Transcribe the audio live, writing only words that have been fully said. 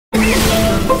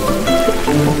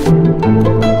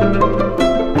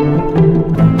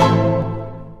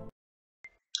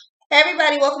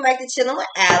to Chillin' with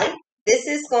Allie. This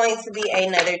is going to be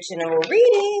another general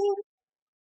reading.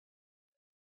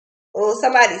 Oh,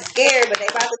 somebody's scared, but they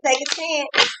about to take a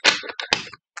chance.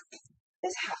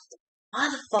 This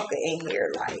motherfucker in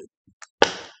here, like,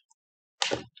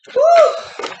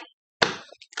 whoo.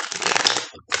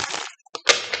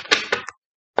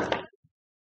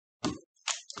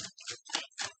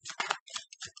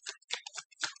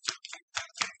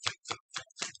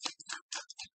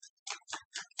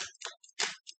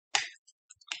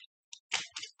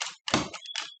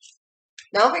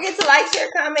 Don't forget to like, share,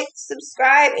 comment,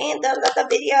 subscribe, and thumbs up the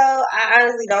video. I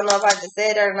honestly don't know if I just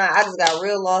said it or not. I just got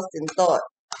real lost in thought.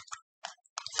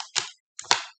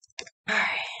 Alright.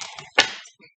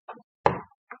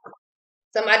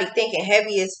 Somebody thinking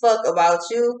heavy as fuck about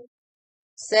you.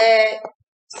 Sad,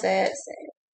 sad,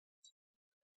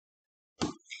 sad.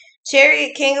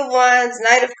 Chariot, King of Wands,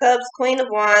 Knight of Cups, Queen of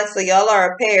Wands. So y'all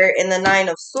are a pair. In the Nine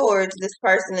of Swords, this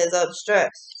person is up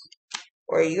stressed.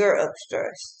 Or you're up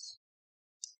stressed.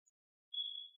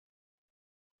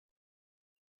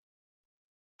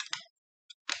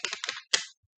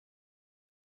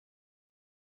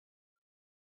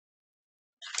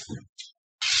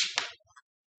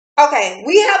 Okay,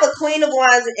 we have a Queen of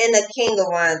Wands and a King of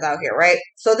Wands out here, right?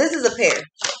 So this is a pair.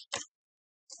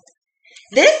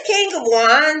 This King of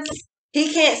Wands,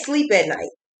 he can't sleep at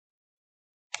night.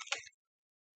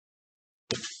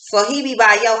 So he be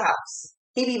by your house.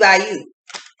 He be by you.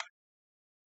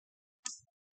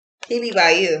 He be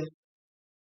by you.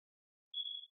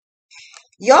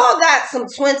 Y'all got some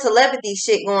twin telepathy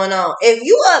shit going on. If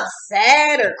you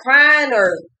upset or crying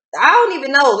or I don't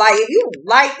even know, like if you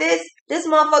like this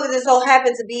motherfucker just so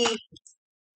happen to be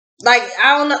like,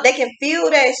 I don't know, they can feel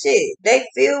that shit. They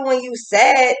feel when you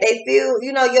sad. They feel,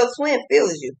 you know, your twin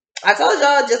feels you. I told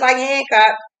y'all, just like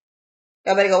Hancock,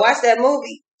 y'all better go watch that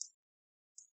movie.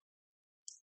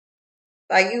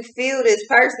 Like, you feel this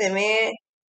person, man.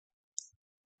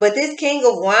 But this King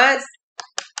of Wands,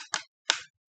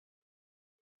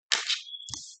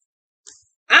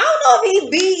 I don't know if he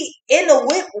be in the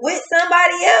whip with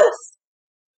somebody else.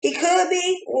 He could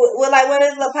be with like one of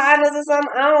his little partners or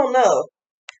something. I don't know.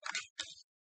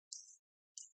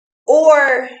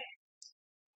 Or,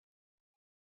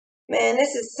 man,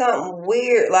 this is something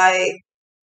weird. Like,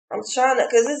 I'm trying to,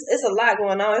 because it's a lot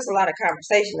going on. It's a lot of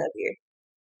conversation up here.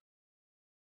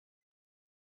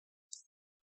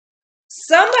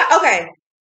 Somebody, okay.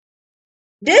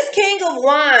 This King of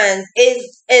Wands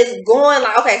is going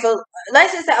like, okay, so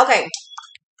let's just say, okay,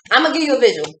 I'm gonna give you a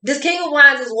visual. This King of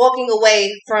Wands is walking away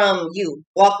from you.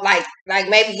 Walk like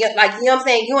maybe like, you know what I'm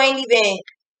saying? You ain't even,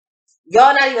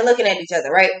 y'all not even looking at each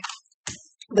other, right?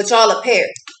 But y'all a pair.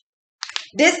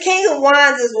 This King of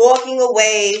Wands is walking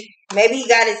away. Maybe he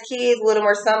got his kids with him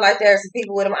or something like that, or some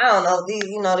people with him. I don't know. These,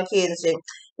 you know, the kids and shit.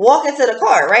 Walking to the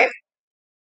car, right?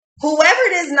 Whoever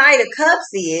this Knight of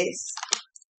Cups is,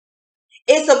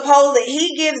 it's supposed that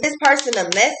he gives this person a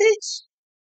message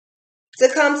to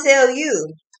come tell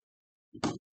you.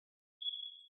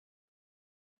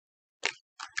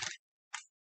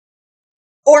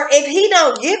 Or if he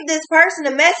don't give this person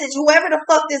a message, whoever the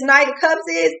fuck this Knight of Cups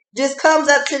is, just comes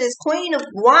up to this Queen of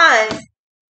Wands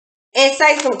and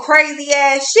say some crazy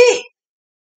ass shit.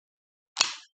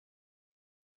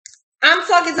 I'm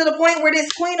talking to the point where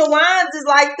this Queen of Wands is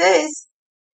like this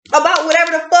about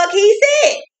whatever the fuck he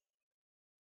said.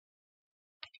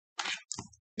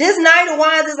 This Knight of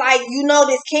Wands is like, you know,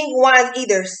 this King of Wands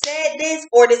either said this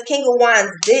or this King of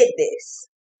Wands did this.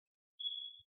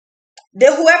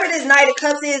 Whoever this Knight of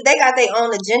Cups is, they got their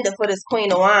own agenda for this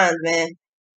Queen of Wands, man.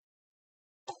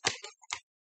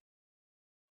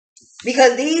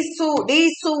 Because these two,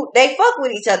 they fuck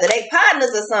with each other. They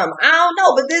partners or something. I don't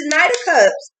know. But this Knight of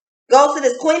Cups goes to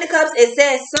this Queen of Cups and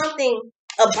says something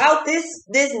about this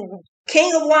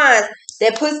King of Wands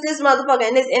that puts this motherfucker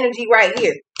in this energy right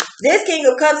here. This King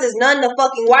of Cups is none the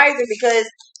fucking wiser because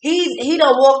he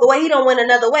don't walk away. He don't went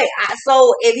another way.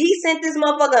 So if he sent this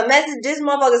motherfucker a message, this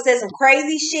motherfucker said some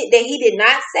crazy shit that he did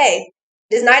not say.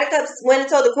 This Knight of Cups went and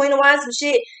told the Queen of Wands some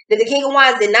shit that the King of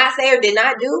Wands did not say or did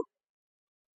not do.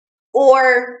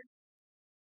 Or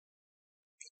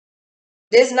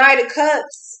this Knight of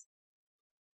Cups,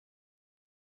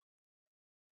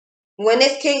 when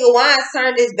this King of Wands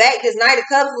turned his back, this Knight of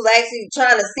Cups was actually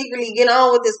trying to secretly get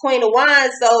on with this Queen of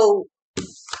Wands, so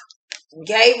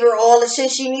gave her all the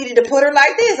shit she needed to put her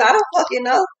like this. I don't fucking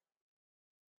know.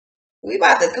 We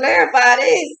about to clarify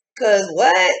this, because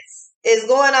what is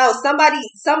going on? Somebody,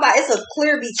 it's a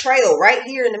clear betrayal right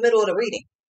here in the middle of the reading.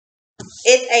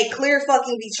 It's a clear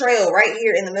fucking betrayal right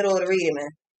here in the middle of the reading, man.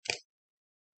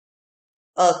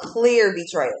 A clear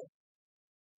betrayal.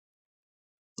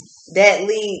 that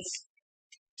leads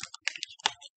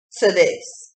to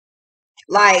this.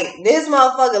 Like, this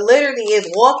motherfucker literally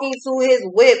is walking to his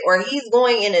whip, or he's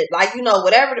going in it, like, you know,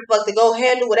 whatever the fuck, to go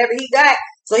handle whatever he got.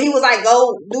 So he was like,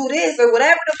 go do this or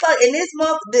whatever the fuck. And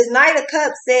this Knight of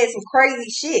Cups said some crazy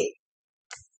shit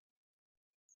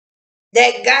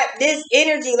that got this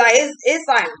energy. Like, it's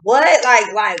like, what?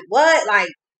 Like what? Like,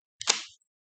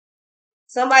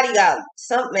 somebody got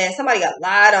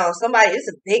lied on. Somebody, it's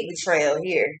a big betrayal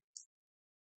here.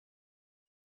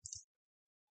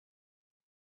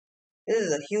 This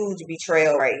is a huge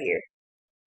betrayal right here.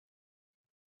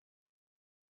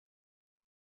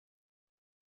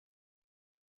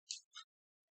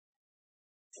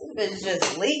 This bitch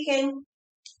just leaking.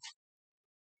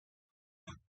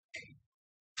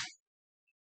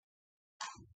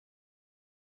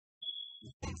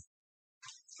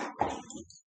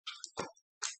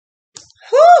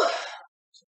 Whew.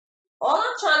 All I'm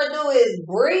trying to do is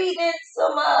breathe in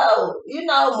some,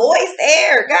 moist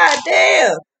air.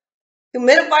 Goddamn.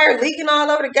 Humidifier leaking all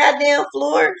over the goddamn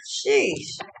floor.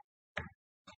 Sheesh.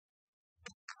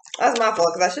 That's my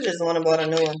fault, because I should have just went and bought a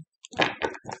new one.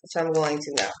 Which I'm going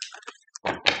to now.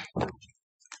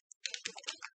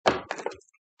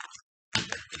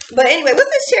 But anyway, what's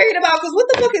this chariot about? Because what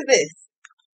the fuck is this?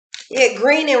 Yeah,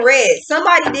 green and red.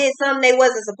 Somebody did something they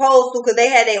wasn't supposed to because they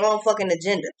had their own fucking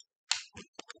agenda.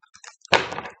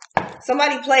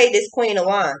 Somebody played this Queen of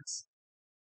Wands.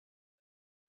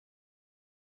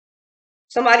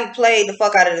 Somebody played the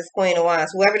fuck out of this Queen of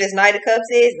Wands. Whoever this Knight of Cups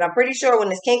is, and I'm pretty sure when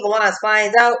this King of Wands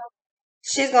finds out,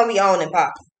 shit's gonna be on and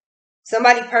pop.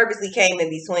 Somebody purposely came in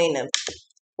between them.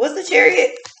 What's the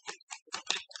chariot?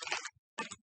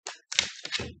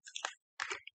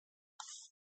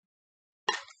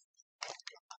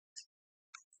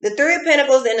 The Three of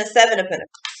Pentacles and the Seven of Pentacles.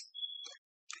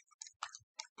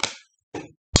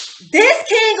 This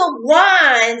King of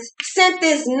Wands sent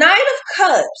this Knight of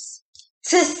Cups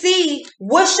to see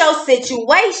what's your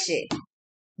situation.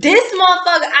 This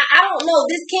motherfucker, I don't know.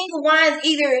 This King of Wands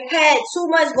either had too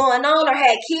much going on or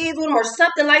had kids with him or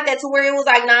something like that to where it was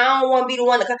like, nah, I don't want to be the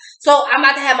one to come. So I'm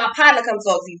about to have my partner come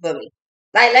talk to you for me.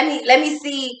 Like, let me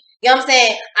see. You know what I'm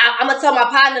saying? I'm going to tell my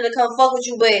partner to come fuck with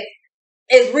you, but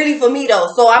it's really for me though.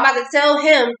 So I'm about to tell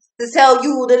him to tell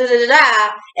you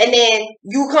and then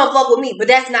you come fuck with me. But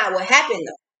that's not what happened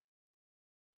though.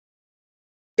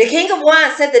 The King of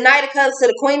Wands sent the Knight of Cups to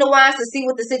the Queen of Wands to see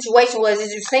what the situation was.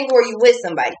 Is you single or you with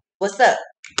somebody? What's up?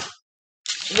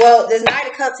 Well, this Knight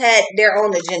of Cups had their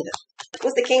own agenda.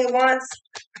 What's the King of Wands?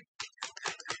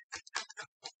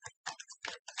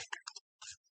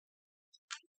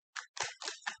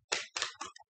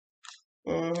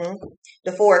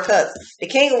 The Four of Cups. The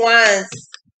King of Wands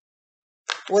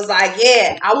was like,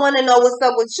 yeah, I want to know what's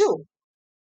up with you.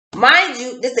 Mind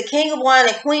you, this is the King of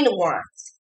Wands and Queen of Wands.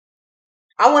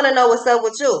 I want to know what's up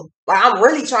with you. Like, I'm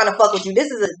really trying to fuck with you. This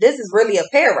is really a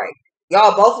pair, right?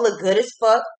 Y'all both look good as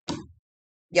fuck.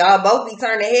 Y'all both be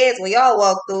turning heads when y'all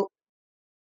walk through.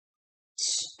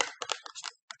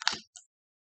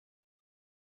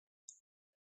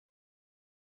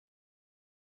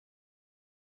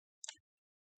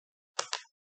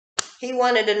 He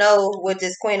wanted to know what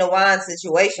this Queen of Wands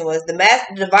situation was. The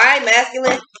divine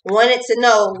masculine wanted to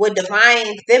know what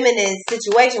divine feminine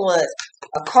situation was.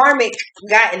 A karmic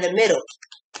got in the middle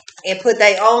and put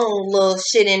their own little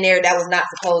shit in there that was not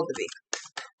supposed to be.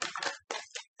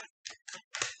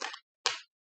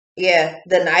 Yeah,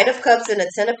 the Knight of Cups and the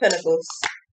Ten of Pentacles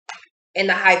and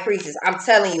the High Priestess. I'm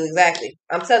telling you exactly.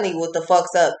 I'm telling you what the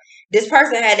fuck's up. This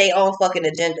person had their own fucking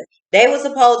agenda. They were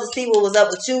supposed to see what was up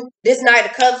with you. This Knight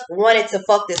of Cups wanted to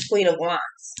fuck this Queen of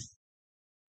Wands.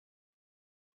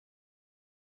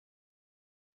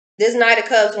 This Knight of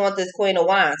Cups want this Queen of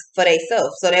Wands for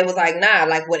themselves. So they was like, nah,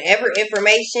 like whatever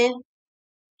information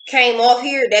came off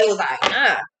here, they was like,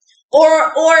 nah.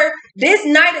 Or this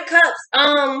Knight of Cups,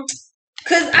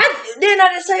 cause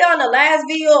I just tell y'all in the last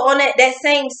video on that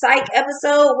same psych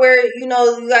episode where, you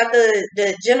know, you got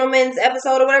the gentleman's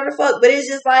episode or whatever the fuck, but it's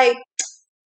just like,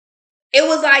 it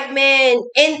was like, man,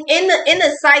 in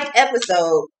the psych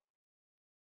episode,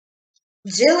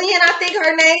 Jillian, I think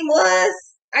her name was.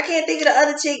 I can't think of the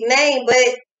other chick name,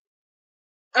 but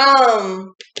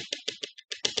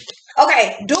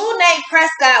okay, dude named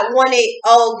Prescott wanted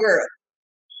old girl,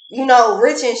 you know,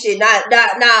 rich and shit. Now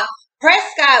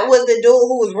Prescott was the dude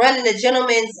who was running the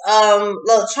gentleman's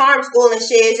little charm school and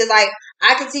shit. It's just like,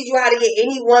 I can teach you how to get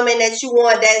any woman that you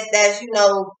want that's you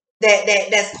know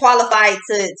that's qualified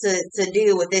to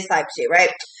deal with this type of shit,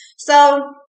 right?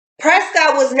 So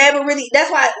Prescott was never really.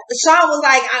 That's why Sean was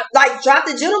like, drop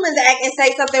the gentleman's act and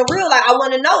say something real. Like, I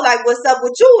want to know, like, what's up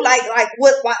with you? Like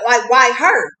what? Why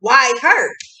her? Why her?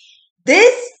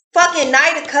 This fucking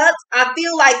Knight of Cups, I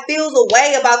feel like feels a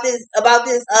way about this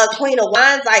Queen of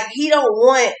Wands. Like, he don't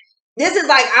want. This is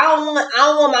like, I don't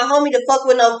want my homie to fuck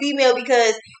with no female,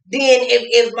 because then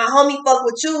if my homie fuck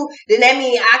with you, then that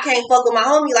means I can't fuck with my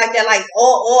homie like that. Like,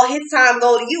 all his time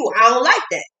go to you. I don't like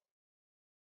that.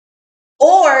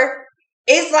 Or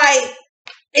it's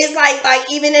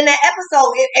like even in that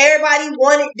episode, if everybody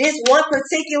wanted this one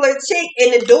particular chick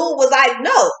and the dude was like,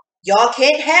 no, y'all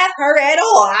can't have her at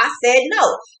all. I said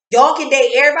no. Y'all can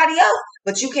date everybody else,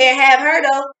 but you can't have her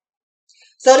though.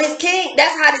 So this king,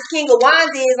 that's how this King of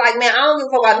Wands is. Like, man, I don't give a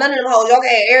fuck about none of them hoes. Y'all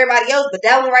can have everybody else, but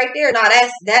that one right there, no,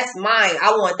 that's mine. I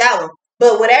want that one.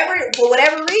 But for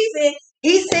whatever reason,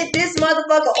 he sent this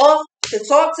motherfucker off to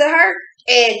talk to her,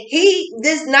 and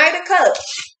this Knight of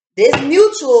Cups, this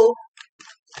mutual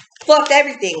fucked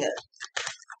everything up.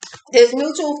 This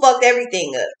mutual fucked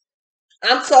everything up.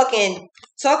 I'm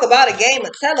talk about a game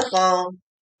of telephone.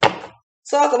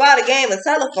 Talk about a game of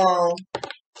telephone.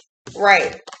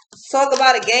 Right. Talk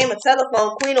about a game of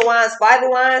telephone. Queen of Wands, Five of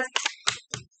Wands.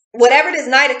 Whatever this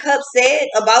Knight of Cups said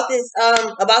about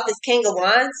this King of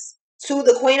Wands to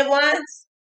the Queen of Wands.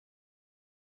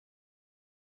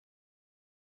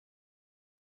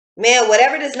 Man,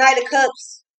 whatever this Knight of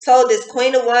Cups told this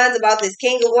Queen of Wands about this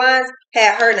King of Wands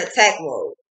had her in attack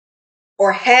mode.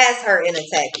 Or has her in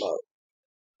attack mode.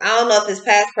 I don't know if it's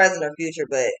past, present, or future,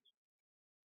 but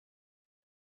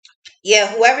yeah,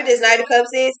 whoever this Knight of Cups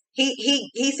is,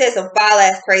 he said some foul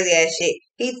ass, crazy ass shit.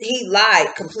 He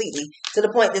lied completely to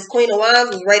the point this Queen of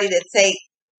Wands was ready to take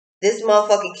this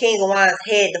motherfucking King of Wands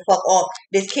head the fuck off.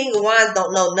 This King of Wands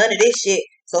don't know none of this shit,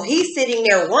 so he's sitting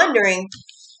there wondering,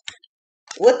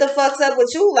 what the fuck's up with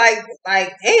you? Like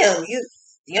damn, you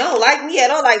don't like me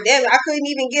at all. Like, damn, I couldn't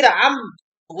even get I'm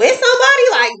with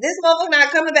somebody. Like, this motherfucker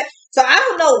not coming back. So I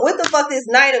don't know what the fuck this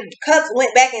Knight of Cups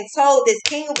went back and told this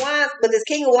King of Wands, but this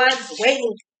King of Wands is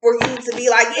waiting for you to be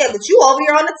like, yeah, but you over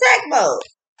here on attack mode.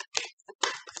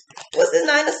 What's this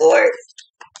Nine of Swords?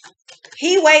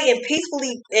 He waiting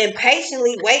peacefully and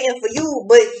patiently waiting for you,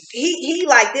 but he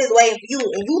like this waiting for you,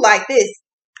 and you like this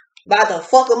about to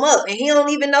fuck him up, and he don't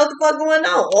even know what the fuck going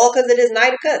on, all because of this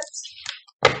Knight of Cups.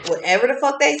 Whatever the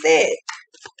fuck they said.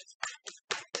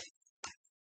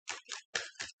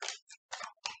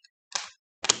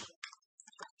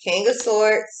 King of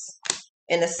Swords.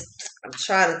 And I'm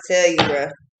trying to tell you, bro.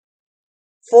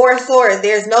 Four of Swords.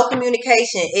 There's no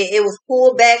communication. It was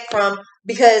pulled back from,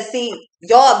 because, see,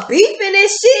 y'all beefing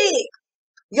this shit.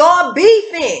 Y'all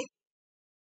beefing.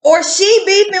 Or she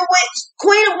beefing with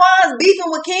Queen of Wands, beefing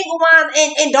with King of Wands,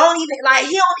 and don't even, like,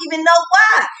 he don't even know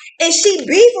why. And she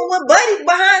beefing with Buddy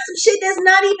behind some shit that's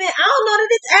not even, I don't know that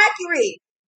it's accurate.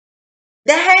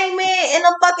 The Hangman in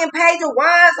the fucking Page of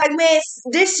Wands, like, man,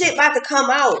 this shit about to come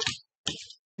out.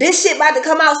 This shit about to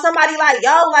come out. Somebody like,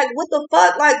 yo, like, what the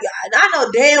fuck? Like, I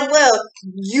know damn well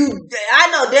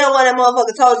that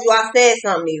motherfucker told you I said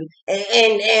something to you.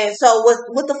 And so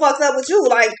what the fuck's up with you?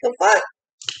 Like, the fuck?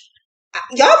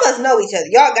 Y'all must know each other.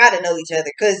 Y'all gotta know each other.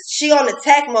 Cause she on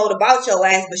attack mode about your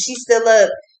ass, but she still up.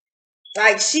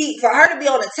 Like, for her to be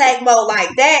on attack mode like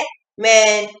that,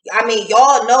 man, I mean,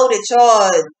 y'all know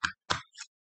that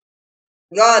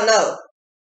y'all know.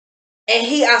 And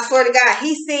I swear to God,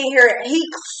 he's sitting here, he's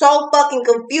so fucking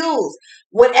confused.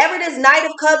 Whatever this Knight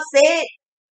of Cups said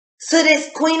to this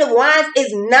Queen of Wands is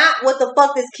not what the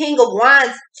fuck this King of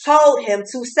Wands told him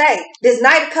to say. This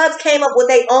Knight of Cups came up with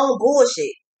their own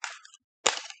bullshit.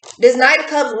 This Knight of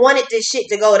Cups wanted this shit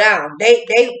to go down.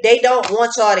 They don't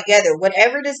want y'all together.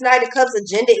 Whatever this Knight of Cups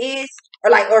agenda is,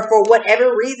 or for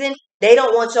whatever reason, they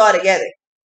don't want y'all together.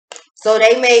 So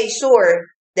they made sure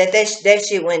that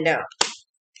shit went down.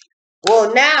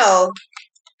 Well, now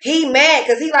he mad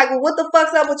because he like, well, what the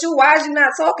fuck's up with you? Why is you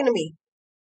not talking to me?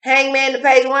 Hangman, the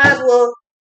Page of Wands. Well, what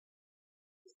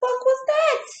the fuck was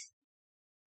that?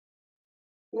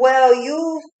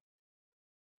 Well,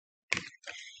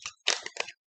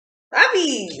 I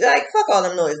be like, fuck all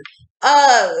them noises.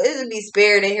 It would be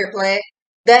Spirit in here playing.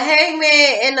 The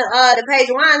Hangman and the Page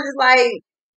of Wands is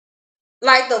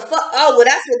like the fuck. Oh, well,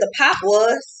 that's what the pop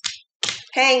was.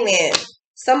 Hangman.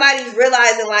 Somebody's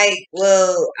realizing, like,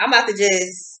 well, I'm about to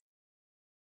just,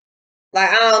 like,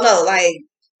 I don't know, like,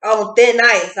 on thin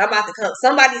ice. I'm about to come.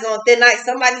 Somebody's on thin ice.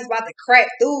 Somebody's about to crack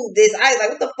through this ice. Like,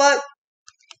 what the fuck?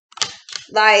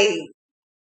 Like,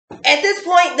 at this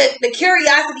point, the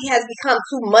curiosity has become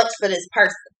too much for this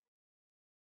person.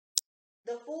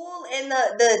 The Fool and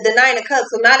the Nine of Cups.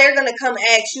 So now they're gonna come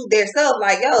ask you their self,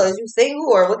 like, yo, is you single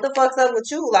or what the fuck's up with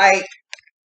you? Like,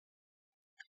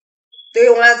 Three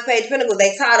of Wands, Page of Pentacles.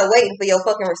 They tired of waiting for your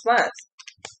fucking response.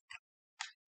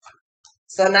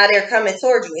 So now they're coming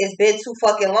towards you. It's been too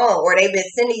fucking long, or they've been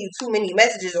sending you too many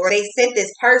messages, or they sent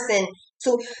this person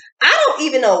to. I don't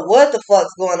even know what the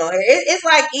fuck's going on here. It's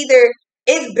like either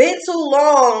it's been too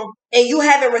long and you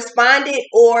haven't responded,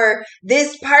 or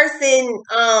this person,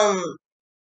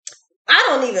 I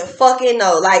don't even fucking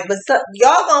know. Like, but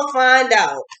y'all gonna find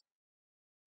out.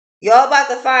 Y'all about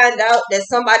to find out that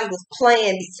somebody was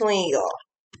playing between y'all.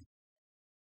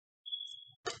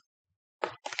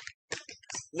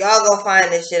 Y'all gonna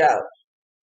find this shit out.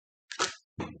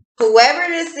 Whoever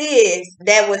this is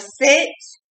that was sent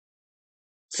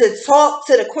to talk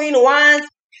to the Queen of Wands,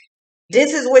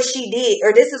 this is what she did,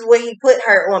 or this is what he put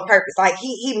her on purpose. Like,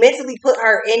 he mentally put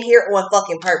her in here on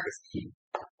fucking purpose.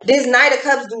 This Knight of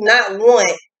Cups do not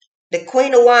want the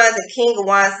Queen of Wands and King of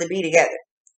Wands to be together.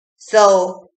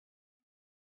 So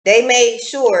they made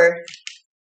sure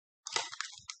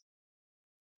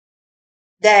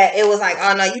that it was like,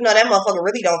 oh no, you know that motherfucker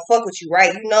really don't fuck with you,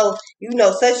 right? You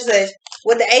know such and such.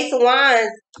 With the Ace of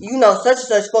Wands, you know such and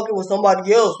such fucking with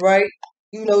somebody else, right?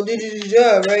 You know, right?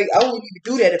 I wouldn't even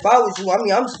do that if I was you. I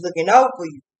mean, I'm just looking out for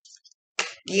you.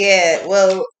 Yeah,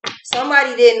 well,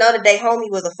 somebody didn't know that they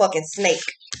homie was a fucking snake.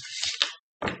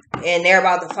 And they're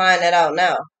about to find that out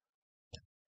now.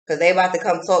 Because they about to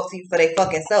come talk to you for their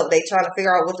fucking self. They trying to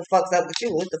figure out what the fuck's up with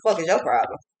you. What the fuck is your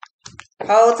problem?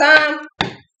 Whole time,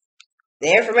 the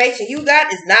information you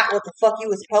got is not what the fuck you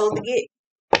was supposed to get.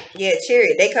 Yeah,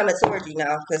 Chariot, they coming towards you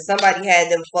now because somebody had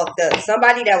them fucked up.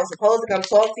 Somebody that was supposed to come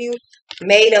talk to you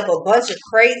made up a bunch of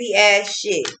crazy ass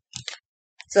shit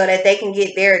so that they can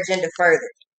get their agenda further.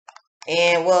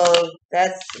 And well,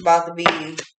 that's about to be,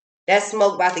 that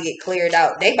smoke about to get cleared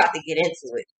out. They about to get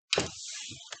into it.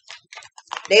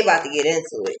 They about to get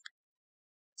into it.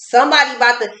 Somebody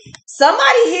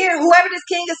here, whoever this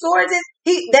King of Swords is,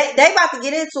 they about to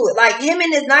get into it. Like him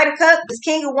and this Knight of Cups, this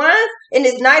King of Wands and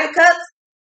this Knight of Cups,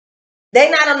 they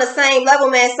not on the same level,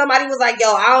 man. Somebody was like,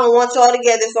 yo, I don't want y'all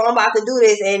together, so I'm about to do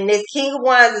this. And this King of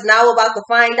Wands is now about to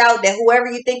find out that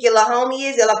whoever you think your little homie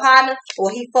is, your little partner,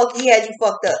 well, he had you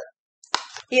fucked up.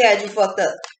 He had you fucked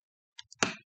up.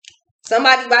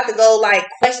 Somebody about to go, like,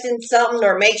 question something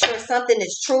or make sure something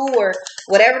is true or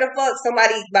whatever the fuck.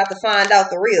 Somebody about to find out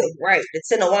the real, right? The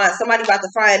Ten of Wands. Somebody about to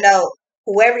find out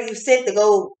whoever you sent to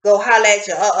go holler at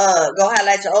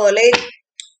your old lady,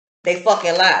 they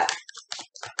fucking lied.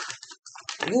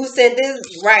 You said this,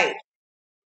 right.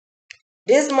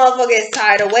 This motherfucker is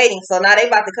tired of waiting, so now they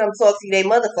about to come talk to you they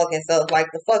motherfucking self. Like,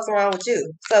 the fuck's wrong with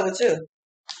you? What's up with you?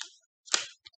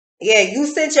 Yeah, you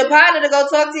sent your partner to go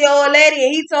talk to your old lady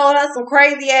and he told her some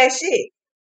crazy ass shit.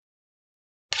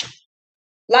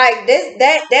 Like,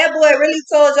 that boy really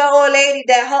told your old lady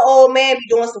that her old man be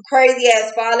doing some crazy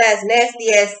ass, foul ass,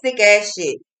 nasty ass, sick ass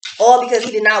shit. All because he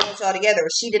did not want y'all together, or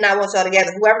she did not want y'all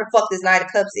together. Whoever the fuck this Knight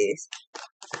of Cups is.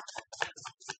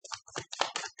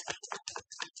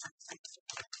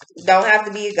 Don't have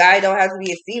to be a guy, don't have to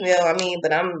be a female. I mean,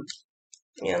 but you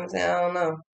know what I'm saying? I don't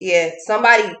know. Yeah,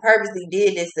 somebody purposely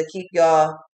did this to keep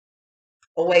y'all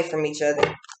away from each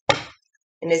other.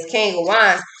 And this King of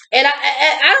Wands. And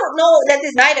I don't know that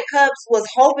this Knight of Cups was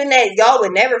hoping that y'all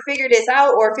would never figure this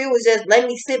out, or if it was just let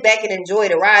me sit back and enjoy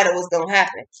the ride of what's going to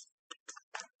happen.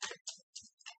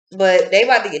 But they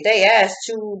about to get their ass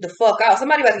chewed the fuck out.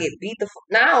 Somebody about to get beat the fuck.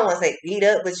 Now, I don't want to say beat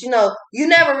up, but you know, you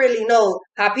never really know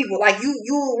how people, like, you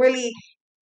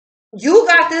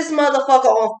got this motherfucker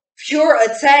on pure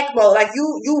attack mode. Like,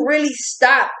 you really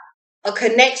stopped a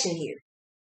connection here.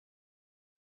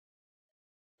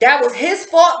 That was his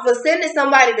fault for sending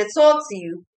somebody to talk to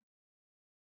you.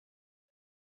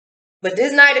 But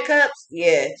this Knight of Cups,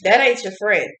 yeah, that ain't your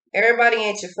friend. Everybody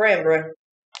ain't your friend, bro.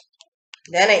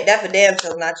 That for damn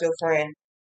sure not your friend.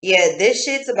 Yeah, this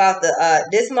shit's about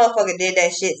this motherfucker did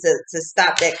that shit to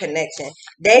stop that connection.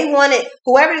 They wanted,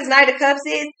 whoever this Knight of Cups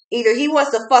is, either he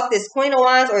wants to fuck this Queen of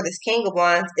Wands or this King of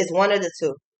Wands. It's one of the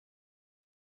two.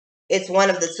 It's one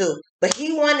of the two. But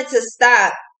he wanted to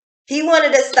stop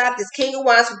this King of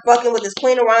Wands from fucking with this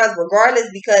Queen of Wands regardless,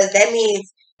 because that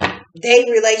means their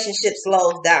relationship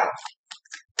slows down.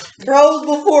 Bros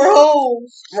before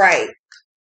hoes. Right.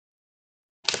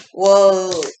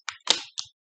 Well,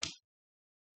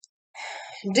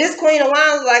 this Queen of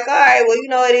Wands was like, all right, well, you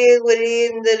know, it is what it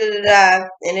is, and da-da-da-da.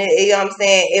 And you know what I'm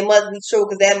saying? It must be true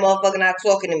because that motherfucker not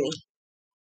talking to me.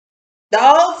 The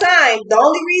whole time, the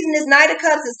only reason this Knight of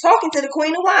Cups is talking to the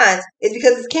Queen of Wands is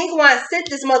because this King of Wands sent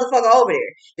this motherfucker over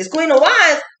there. This Queen of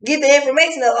Wands get the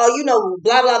information of, oh, you know,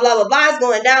 blah, blah, blah, blah, blah is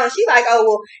going down. And she like, oh,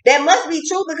 well, that must be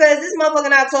true because this motherfucker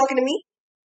not talking to me.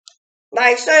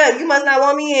 Like, straight up, you must not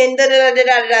want me and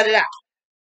da-da-da-da-da-da-da-da.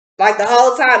 Like, the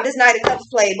whole time, this Knight of Cups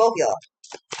played both y'all.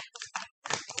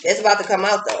 It's about to come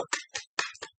out, though.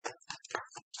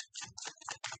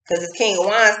 Because this King of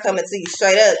Wands coming to you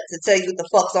straight up to tell you what the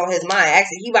fuck's on his mind.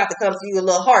 Actually, he about to come to you a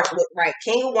little harsh with, right?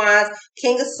 King of Wands,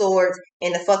 King of Swords,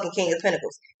 and the fucking King of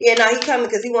Pentacles. Yeah, no, he coming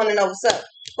because he want to know what's up.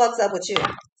 Fuck's up with you?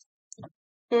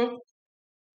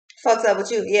 Fuck's up with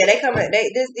you? Yeah, they coming.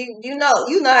 You know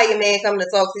how your man coming to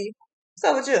talk to you. What's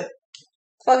up with you?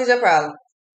 Fuck is your problem?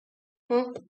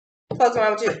 What's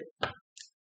wrong with you? What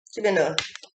you been doing?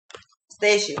 It's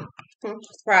the issue. What's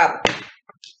the problem?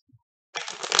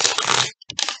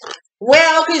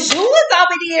 Well, because you was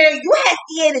over there, you had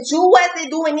said that you wasn't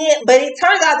doing it, but it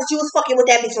turns out that you was fucking with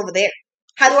that bitch over there.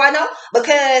 How do I know?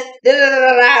 Because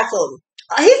I told him.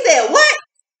 He said, what?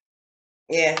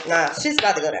 Yeah, nah, shit's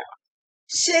about to go down.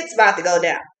 Shit's about to go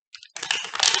down.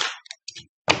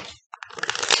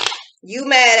 You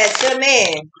mad at your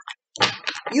man.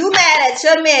 You mad at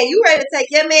your man. You ready to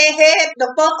take your man head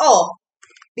the fuck off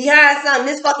behind something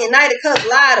this fucking Knight of Cups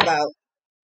lied about.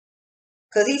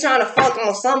 Because he trying to fuck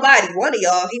on somebody. One of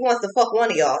y'all. He wants to fuck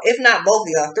one of y'all. If not both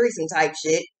of y'all. Threesome type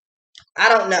shit. I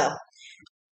don't know.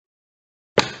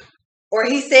 Or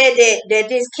he said that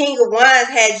this King of Wands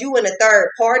had you in a third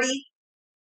party.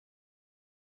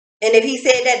 And if he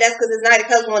said that, that's because his Knight of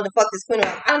Cups wanted to fuck this Queen of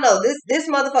Wands. I don't know. This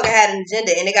motherfucker had an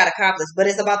agenda and it got accomplished. But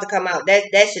it's about to come out. That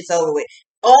shit's over with.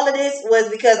 All of this was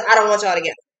because I don't want y'all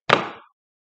together.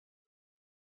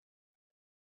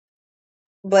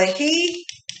 But he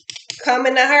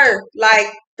coming to her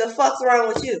like, the fuck's wrong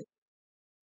with you?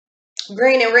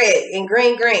 Green and red and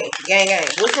green, gang.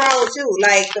 What's wrong with you?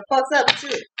 Like, the fuck's up with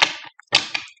you?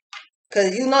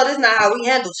 Because you know this not how we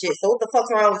handle shit. So what the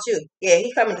fuck's wrong with you? Yeah,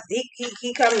 he coming to see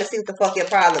what the fuck your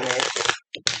problem is.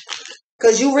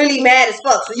 Because you really mad as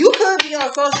fuck. So you could be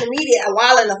on social media and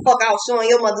wilding the fuck out showing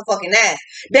your motherfucking ass.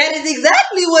 That is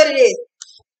exactly what it is.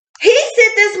 He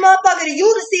sent this motherfucker to you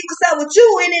to see what's up with you,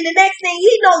 and then the next thing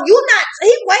he know, he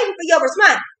waiting for your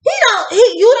response.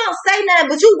 You don't say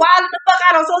nothing, but you wilding the fuck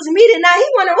out on social media. Now he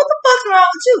wondering what the fuck's wrong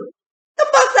with you? The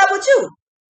fuck's up with you?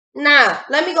 Nah,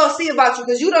 let me go see about you,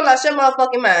 because you don't lost your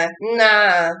motherfucking mind.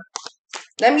 Nah.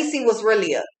 Let me see what's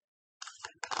really up.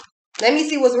 Let me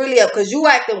see what's really up, because you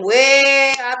acting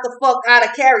way out the fuck out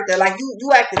of character. Like,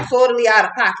 you acting totally out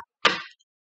of pocket.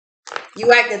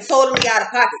 You acting totally out of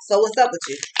pocket. So what's up with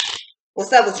you?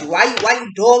 What's up with you? Why you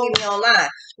dogging me online?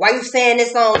 Why you saying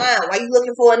this online? Why you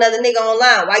looking for another nigga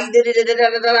online? Why you did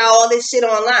all this shit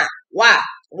online? Why?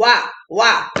 Why?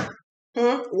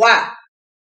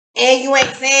 And you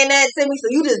ain't saying nothing to me, so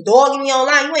you just dogging me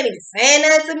online. You ain't even saying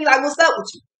nothing to me. Like, what's up with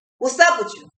you? What's up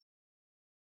with you?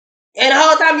 And the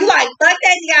whole time you like, fuck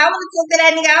that nigga. I want to talk to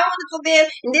that nigga. I want to talk to him.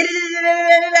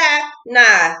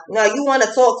 Nah, no, you want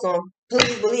to talk to him.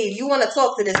 Please believe. You want to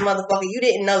talk to this motherfucker. You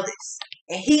didn't know this.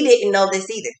 And he didn't know this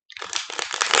either.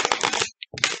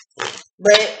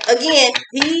 But again,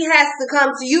 he has to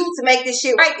come to you to make this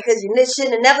shit right, because you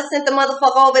shouldn't have never sent the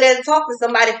motherfucker over there to talk to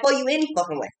somebody for you any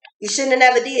fucking way. You shouldn't have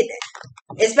never did that.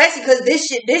 Especially because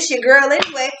this your girl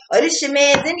anyway, or this your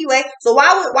man's anyway. So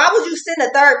why would you send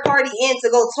a third party in to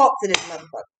go talk to this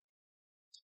motherfucker?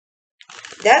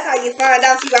 That's how you find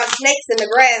out you got snakes in the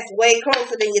grass way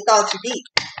closer than you thought you did.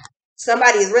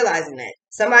 Somebody is realizing that.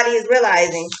 Somebody is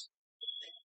realizing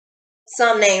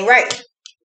something ain't right.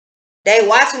 They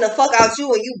watching the fuck out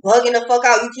you and you bugging the fuck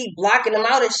out. You keep blocking them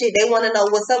out and shit. They want to know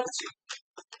what's up with you.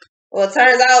 Well, it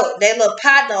turns out that little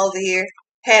partner over here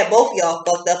had both of y'all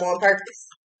fucked up on purpose.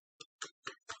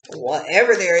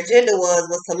 Whatever their agenda was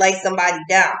to lay somebody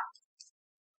down.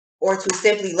 Or to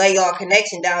simply lay y'all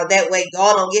connection down. That way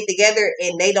y'all don't get together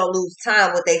and they don't lose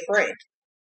time with their friend.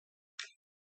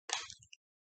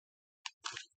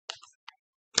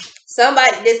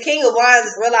 This King of Wands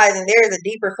is realizing there is a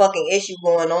deeper fucking issue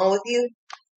going on with you.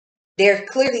 There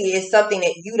clearly is something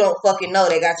that you don't fucking know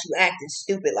that got you acting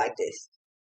stupid like this.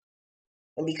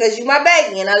 And because you my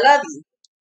baby and I love you,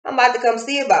 I'm about to come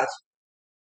see about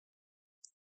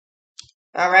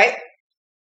you. Alright?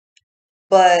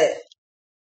 But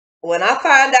when I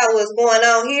find out what's going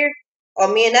on here, or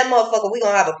me and that motherfucker, we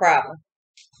gonna have a problem.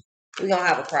 We gonna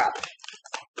have a problem.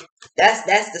 That's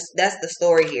the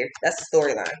story here. That's the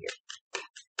storyline here.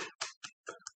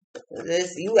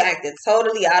 You acted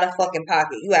totally out of fucking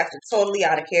pocket. You acted totally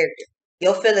out of character.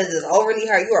 Your feelings is overly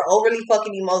hurt. You are overly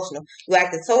fucking emotional. You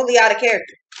acted totally out of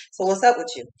character. So what's up with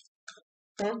you?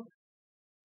 Hmm?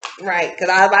 Right, because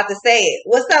I was about to say it.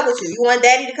 What's up with you? You want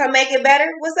daddy to come make it better?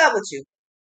 What's up with you?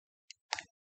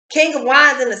 King of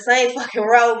Wands in the same fucking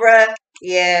row, bruh.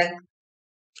 Yeah.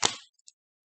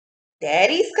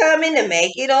 Daddy's coming to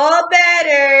make it all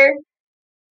better.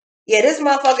 Yeah, this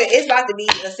motherfucker is about to be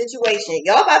a situation.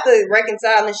 Y'all about to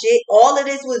reconcile and shit. All of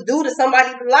this was due to somebody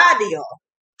who lied to y'all.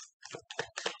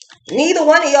 Neither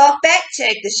one of y'all fact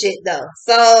checked the shit though.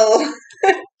 So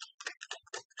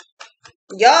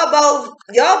y'all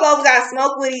both got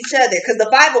smoke with each other. Cause the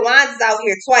Five of Wands is out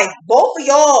here twice. Both of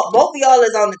y'all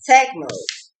is on the attack mode.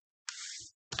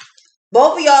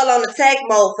 Both of y'all on attack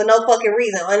mode for no fucking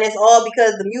reason. And it's all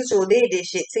because the mutual did this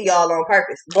shit to y'all on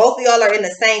purpose. Both of y'all are in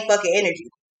the same fucking energy.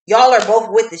 Y'all are both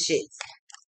with the shits.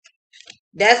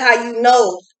 That's how you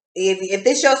know. If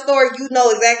this your story, you know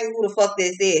exactly who the fuck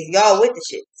this is. Y'all with the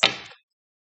shits.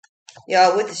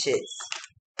 Y'all with the shits.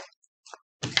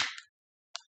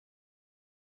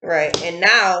 Right. And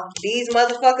now, these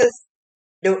motherfuckers,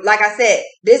 like I said,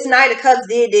 this Knight of Cups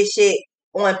did this shit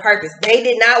on purpose. They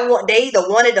did not want, they either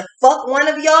wanted to fuck one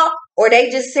of y'all, or they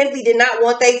just simply did not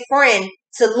want their friend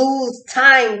to lose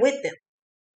time with them.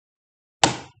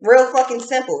 Real fucking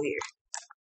simple here.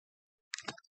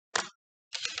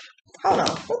 Hold on.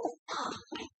 What the fuck?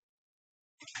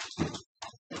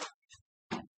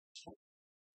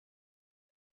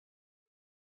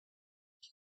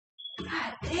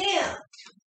 God damn.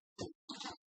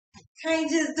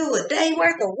 Can't just do a day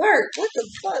worth of work. What the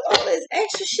fuck? All this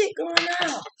extra shit going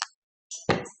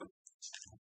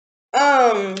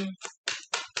on.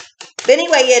 But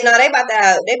anyway, yeah, no, they about to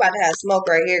have smoke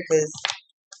right here because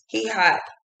he hot.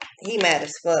 He mad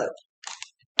as fuck.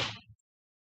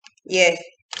 Yeah.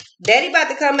 Daddy about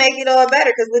to come make it all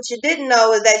better because what you didn't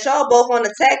know is that y'all both on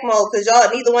attack mode because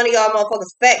neither one of y'all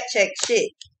motherfuckers fact check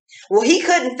shit. Well, he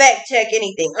couldn't fact check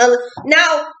anything.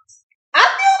 Now, I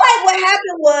feel like what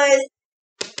happened was,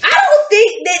 I don't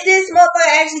think that this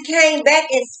motherfucker actually came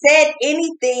back and said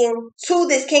anything to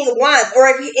this King of Wands. Or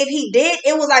if he did,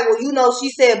 it was like, well, you know, she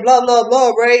said blah, blah, blah,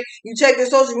 right? You check their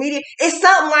social media. It's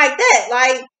something like that.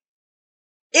 Like,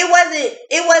 it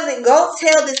wasn't go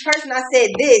tell this person I said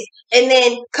this and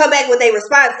then come back with a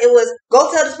response. It was go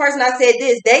tell this person I said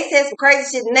this. They said some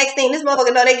crazy shit. The next thing this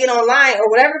motherfucker know, they get online or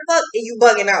whatever the fuck, and you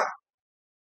bugging out.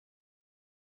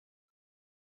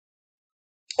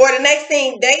 Or the next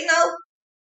thing they know,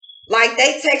 like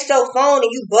they text your phone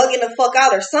and you bugging the fuck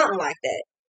out or something like that.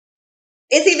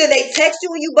 It's either they text you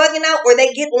and you bugging out or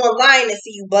they get online and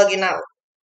see you bugging out.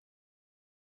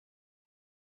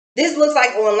 This looks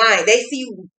like online. They see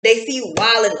you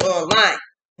wilding online.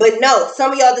 But no,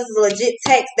 some of y'all, this is legit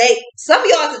text. Some of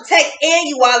y'all to text and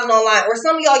you wilding online. Or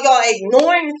some of y'all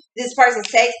ignoring this person's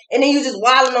text and then you just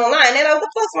wilding online. They're like, what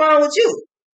the fuck's wrong with you?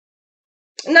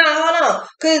 Nah, hold on.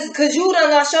 Cause you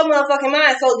done lost your motherfucking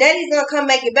mind. So daddy's gonna come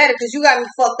make it better because you got me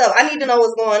fucked up. I need to know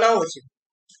what's going on with you.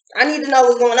 I need to know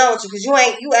what's going on with you because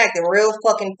you acting real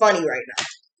fucking funny right now.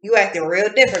 You acting real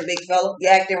different, big fella. You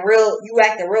acting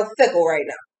real fickle right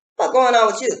now. What's going on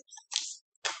with you?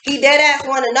 He dead ass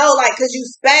want to know, like, cause you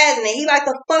spazzing it. He like,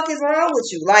 the fuck is wrong with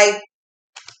you? Like,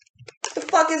 the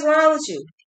fuck is wrong with you?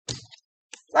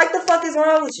 Like, the fuck is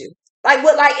wrong with you? Like,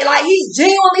 what? Like he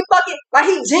genuinely fucking, like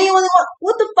he genuinely.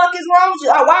 What the fuck is wrong with you?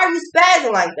 Like, why are you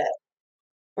spazzing like that?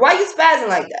 Why are you spazzing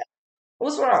like that?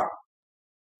 What's wrong?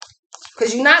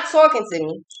 Cause you're not talking to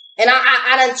me, and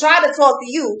I done tried to talk to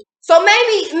you. So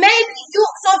maybe you.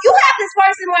 So if you have this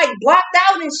person like blocked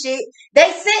out and shit,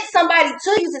 they sent somebody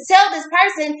to you to tell this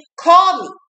person, call me.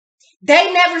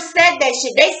 They never said that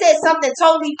shit. They said something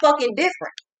totally fucking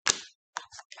different.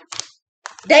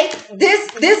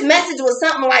 This message was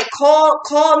something like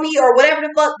call me or whatever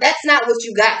the fuck. That's not what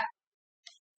you got.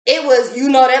 It was, you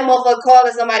know, that motherfucker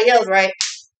calling somebody else, right?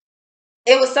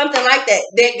 It was something like that.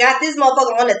 They got this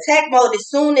motherfucker on attack mode. As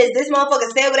soon as this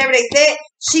motherfucker said whatever they said,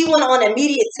 she went on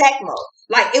immediate attack mode.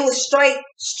 Like, it was straight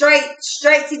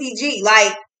TTG.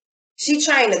 Like, she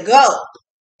trying to go.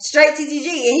 Straight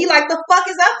TTG. And he like, the fuck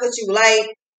is up with you?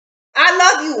 Like, I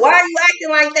love you. Why are you acting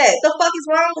like that? The fuck is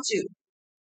wrong with you?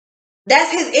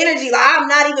 That's his energy. Like, I'm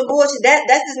not even bullshit. That's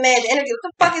this man's energy. What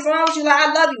the fuck is wrong with you? Like,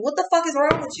 I love you. What the fuck is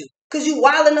wrong with you? Cause you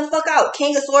wilding the fuck out.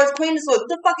 King of Swords, Queen of Swords. What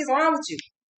the fuck is wrong with you?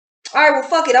 Alright, well,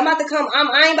 fuck it. I'm about to come.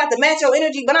 I ain't about to match your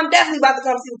energy, but I'm definitely about to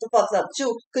come see what the fuck's up with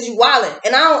you. Cause you wildin'.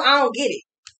 And I don't get it.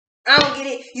 I don't get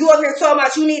it. You up here talking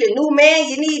about you need a new man,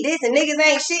 you need this, and niggas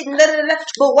ain't shit, and da da da.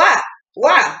 But why?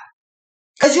 Why?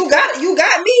 Cause you got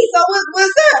me. So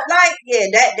what's up? Like, yeah,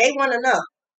 that they want to know.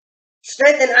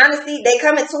 Strength and honesty. They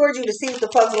coming towards you to see what the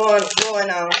fuck's going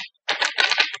on,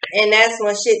 and that's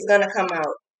when shit's gonna come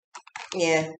out.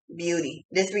 Yeah, beauty.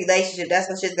 This relationship. That's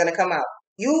when shit's gonna come out.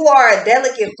 You are a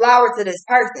delicate flower to this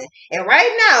person. And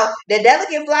right now, the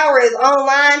delicate flower is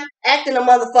online acting a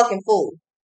motherfucking fool.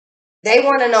 They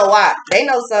want to know why. They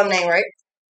know something ain't right.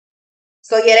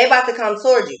 So yeah, they about to come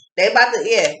towards you. They about to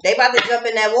jump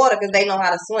in that water because they know how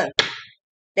to swim.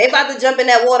 They about to jump in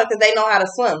that water because they know how to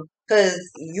swim. Because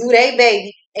you they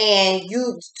baby and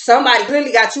somebody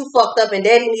clearly got you fucked up and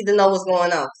daddy need to know what's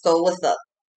going on. So what's up?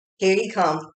 Here he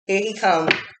come. Here he come.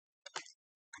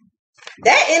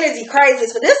 That energy crazy.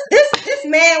 So this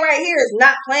man right here is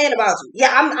not playing about you.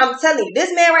 Yeah, I'm telling you,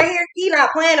 this man right here, he not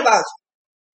playing about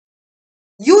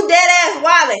you. You dead ass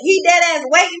wildin'. He dead ass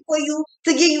waiting for you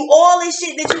to give you all this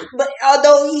shit that you. But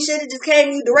although he should have just came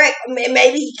to you direct,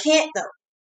 maybe he can't though.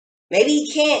 Maybe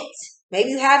he can't. Maybe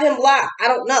you have him blocked. I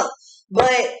don't know.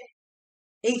 But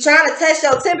he trying to test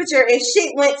your temperature and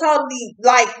shit went totally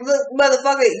like, look,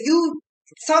 motherfucker, you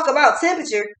talk about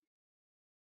temperature.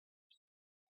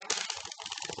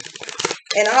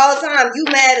 And the whole time you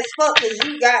mad as fuck because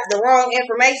you got the wrong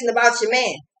information about your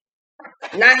man.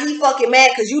 Now he fucking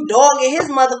mad because you dogging his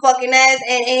motherfucking ass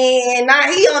and now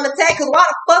he on attack because why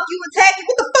the fuck you attacking?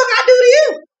 What the fuck I do to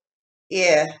you?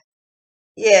 Yeah.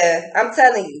 Yeah, I'm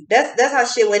telling you. That's how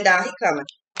shit went down. He coming.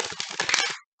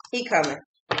 He coming.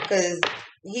 Because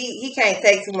he can't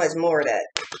take too much more of that.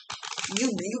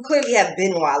 You clearly have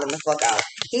been wilding the fuck out.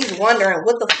 He's wondering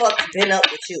what the fuck's been up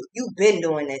with you. You've been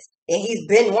doing this. And he's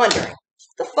been wondering.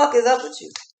 What the fuck is up with you?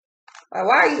 Like,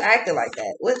 why are you acting like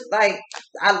that? What, like,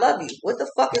 I love you. What the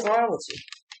fuck is wrong with you?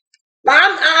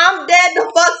 I'm dead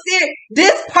the fuck serious.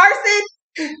 This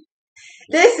person,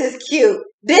 this is cute.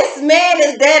 This man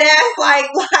is dead ass like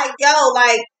yo,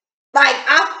 like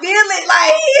I feel it.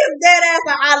 Like he is dead ass.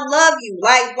 Like I love you.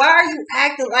 Like why are you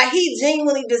acting like he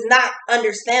genuinely does not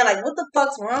understand? Like what the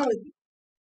fuck's wrong with you?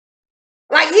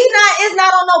 Like it's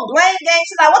not on no blame game.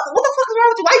 She's like, what the fuck is wrong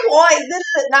with you? Why you always this?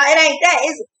 Nah, it ain't that.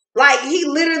 It's like he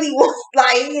literally was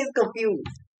like he is confused.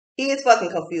 He is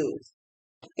fucking confused.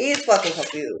 He is fucking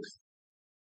confused.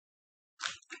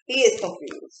 He is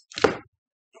confused.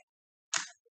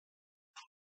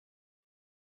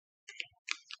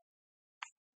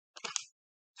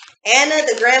 Anna,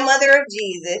 the grandmother of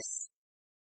Jesus,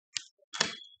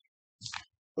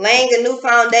 laying a new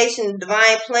foundation,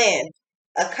 divine plan.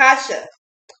 Akasha,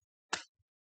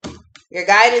 your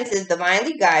guidance is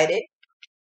divinely guided.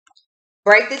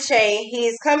 Break the chain. He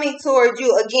is coming toward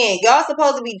you again. Y'all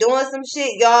supposed to be doing some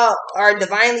shit. Y'all are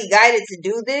divinely guided to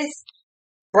do this.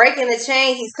 Breaking the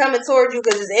chain. He's coming toward you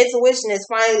because his intuition is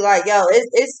finally like, yo,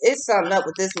 it's something up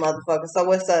with this motherfucker. So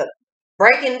what's up?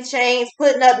 Breaking the chains,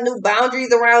 putting up new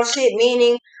boundaries around shit.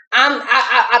 Meaning,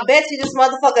 I bet you this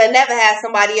motherfucker never have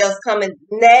somebody else come and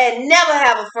never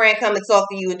have a friend come and talk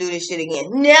to you and do this shit again.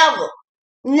 Never.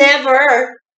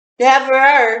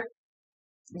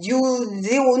 You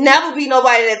will never be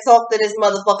nobody that talk to this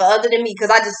motherfucker other than me because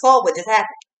I just saw what just happened.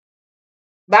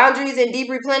 Boundaries and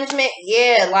deep replenishment,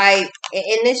 yeah, like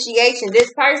initiation.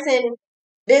 This person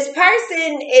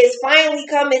is finally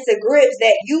coming to grips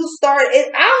that you started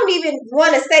it. I don't even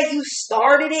want to say you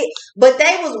started it, but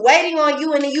they was waiting on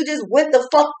you and then you just went the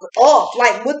fuck off.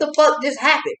 Like what the fuck just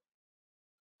happened?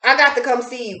 I got to come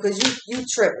see you because you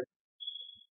tripping.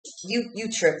 You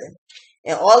tripping.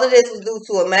 And all of this was due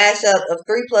to a mashup of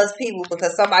 3+ people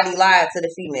because somebody lied to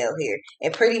the female here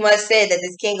and pretty much said that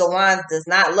this King of Wands does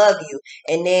not love you.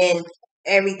 And then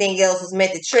everything else was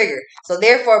meant to trigger. So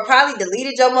therefore probably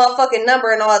deleted your motherfucking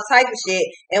number and all type of shit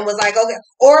and was like, okay.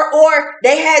 Or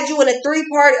they had you in a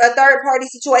third party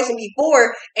situation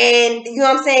before and you know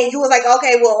what I'm saying? You was like,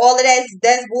 okay, well all of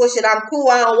that's bullshit. I'm cool.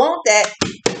 I don't want that.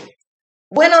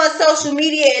 Went on social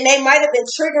media and they might have been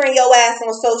triggering your ass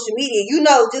on social media. You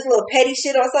know, just little petty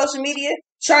shit on social media,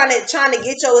 trying to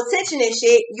get your attention and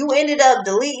shit. You ended up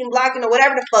deleting, blocking, or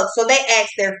whatever the fuck. So they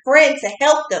asked their friend to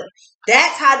help them.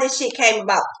 That's how this shit came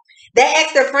about. They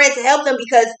asked their friend to help them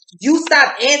because you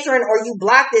stopped answering or you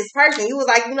blocked this person. You was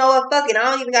like, you know what, fuck it,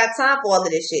 I don't even got time for all of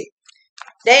this shit.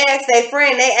 They asked their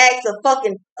friend, they asked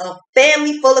a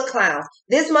family full of clowns.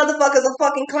 This motherfucker's a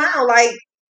fucking clown. Like,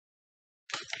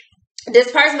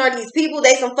 this person or these people,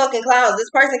 they some fucking clowns.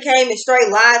 This person came and straight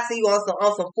lied to you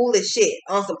on some foolish shit,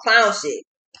 on some clown shit.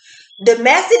 The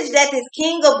message that this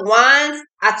King of Wands,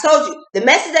 I told you, the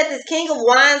message that this King of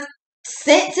Wands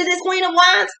sent to this Queen of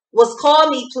Wands was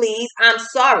call me please. I'm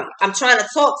sorry. I'm trying to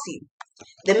talk to you.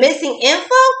 The missing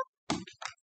info?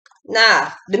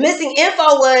 Nah. The missing info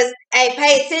was, hey,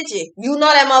 pay attention. You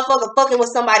know that motherfucker fucking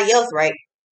with somebody else, right?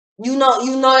 You know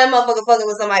that motherfucker fucking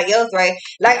with somebody else, right?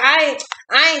 Like I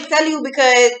ain't telling you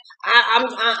because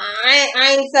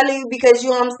I ain't telling you because you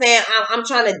know what I'm saying. I'm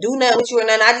trying to do nothing with you or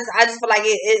nothing. I just feel like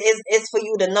it's for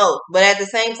you to know. But at the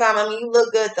same time, I mean, you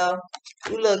look good though.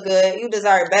 You look good. You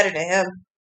deserve better than him.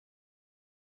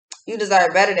 You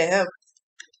deserve better than him.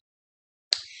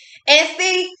 And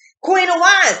see, Queen of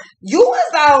Wands, you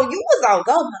was on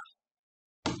go,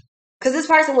 because this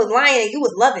person was lying and you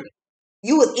was loving it.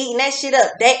 You was eating that shit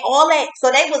up. They all that. So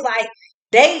they was like,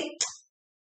 they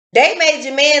made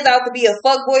your man's out to be a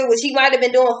fuckboy, which he might have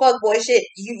been doing fuckboy shit.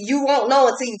 You won't know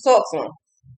until you talk to him.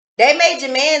 They made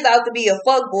your man's out to be a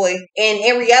fuckboy, and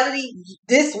in reality,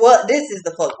 this is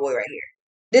the fuckboy right here.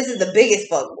 This is the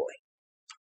biggest fuckboy.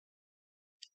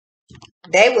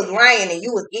 They was lying and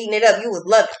you was eating it up. You was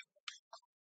loving it.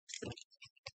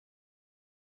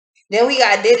 Then we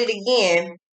got did it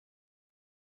again.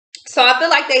 So I feel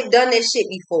like they've done this shit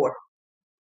before.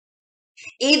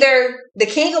 Either the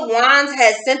King of Wands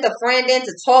has sent a friend in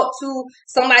to talk to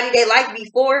somebody they liked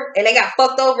before and they got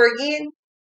fucked over again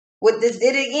with this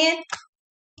did it again,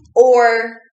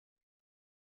 or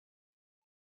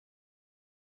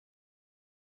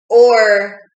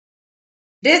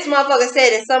this motherfucker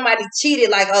said that somebody cheated,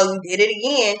 like, oh, you did it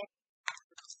again.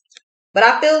 But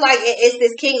I feel like it's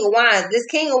this King of Wands. This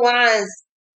King of Wands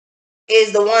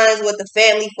is the ones with the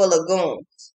family full of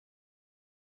goons.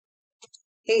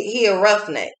 He a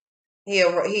roughneck. He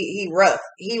rough.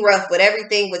 He rough with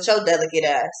everything but your delicate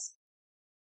ass.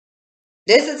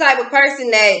 This is the type of person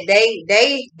that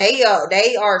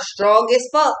they are strong as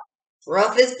fuck,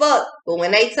 rough as fuck, but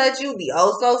when they touch you, be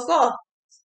oh so soft.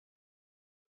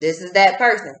 This is that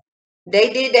person.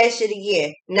 They did that shit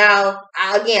again. Now,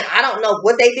 again, I don't know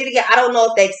what they did again. I don't know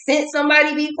if they've sent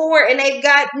somebody before and they've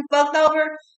gotten fucked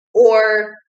over,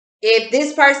 or if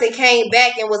this person came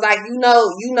back and was like, you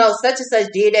know, such and such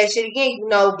did that shit again. You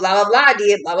know, blah, blah, blah,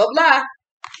 did blah, blah, blah.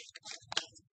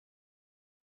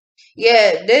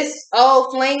 Yeah, this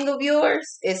old fling of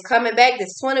yours is coming back.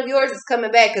 This twin of yours is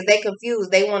coming back because they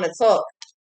confused. They want to talk.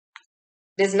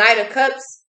 This Knight of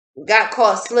Cups got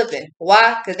caught slipping.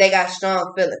 Why? Because they got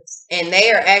strong feelings. And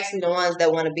they are actually the ones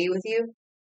that want to be with you.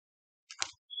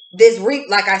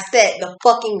 Like I said, the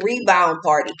fucking rebound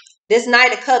party. This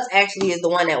Knight of Cups actually is the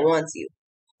one that wants you.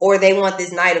 Or they want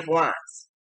this Knight of Wands.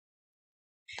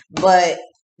 But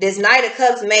this Knight of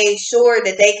Cups made sure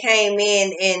that they came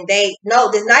in and this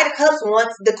Knight of Cups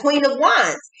wants the Queen of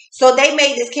Wands. So they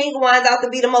made this King of Wands out to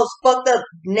be the most fucked up,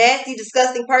 nasty,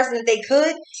 disgusting person that they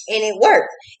could, and it worked.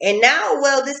 And now,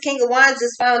 well, this King of Wands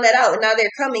just found that out, and now they're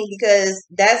coming because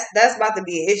that's about to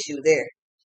be an issue there.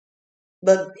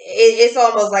 But it's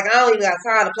almost like I don't even got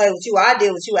time to play with you. I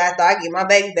deal with you after I get my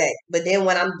baby back. But then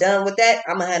when I'm done with that,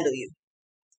 I'm gonna handle you.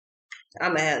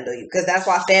 I'm gonna handle you because that's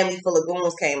why Family Full of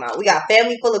Goons came out. We got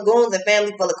Family Full of Goons and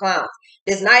Family Full of Clowns.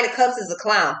 This Knight of Cups is a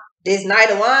clown. This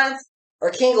Knight of Wands or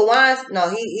King of Wands, no,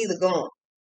 he's a goon.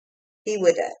 He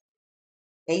with that.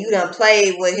 And you done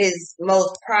played with his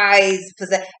most prized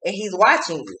possession, and he's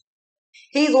watching you.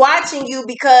 He's watching you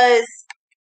because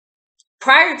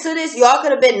prior to this, y'all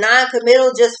could have been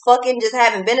non-committal, just fucking, just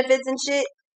having benefits and shit.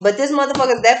 But this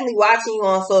motherfucker's definitely watching you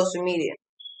on social media.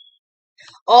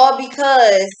 All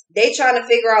because they trying to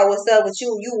figure out what's up with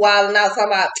you. You wilding out talking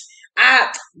about,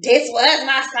 this was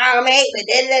my soulmate, but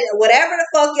then whatever the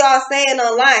fuck y'all saying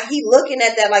online, he looking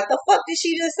at that like, the fuck did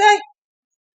she just say?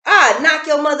 Knock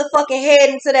your motherfucking head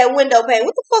into that window pane.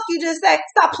 What the fuck you just say?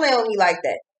 Stop playing with me like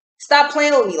that. Stop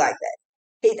playing with me like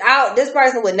that. This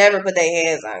person would never put their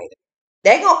hands on you.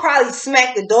 They gonna probably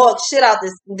smack the dog shit out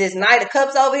this Knight of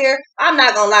Cups over here. I'm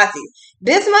not gonna lie to you.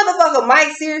 This motherfucker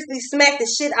might seriously smack the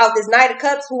shit out this Knight of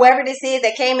Cups, whoever this is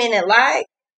that came in and lied.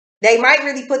 They might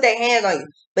really put their hands on you.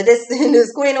 But this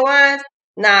Queen of Wands,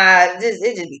 nah, it just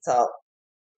be talk.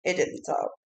 It just be talk.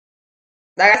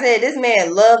 Like I said, this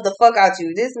man loved the fuck out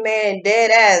you. This man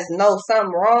dead ass knows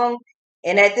something wrong.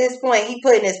 And at this point, he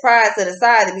putting his pride to the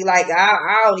side to be like,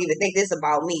 I don't even think this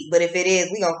about me. But if it is,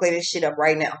 we gonna clear this shit up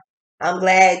right now. I'm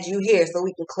glad you here so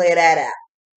we can clear that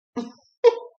out.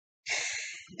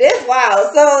 This wild.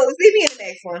 So see me in the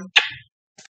next one.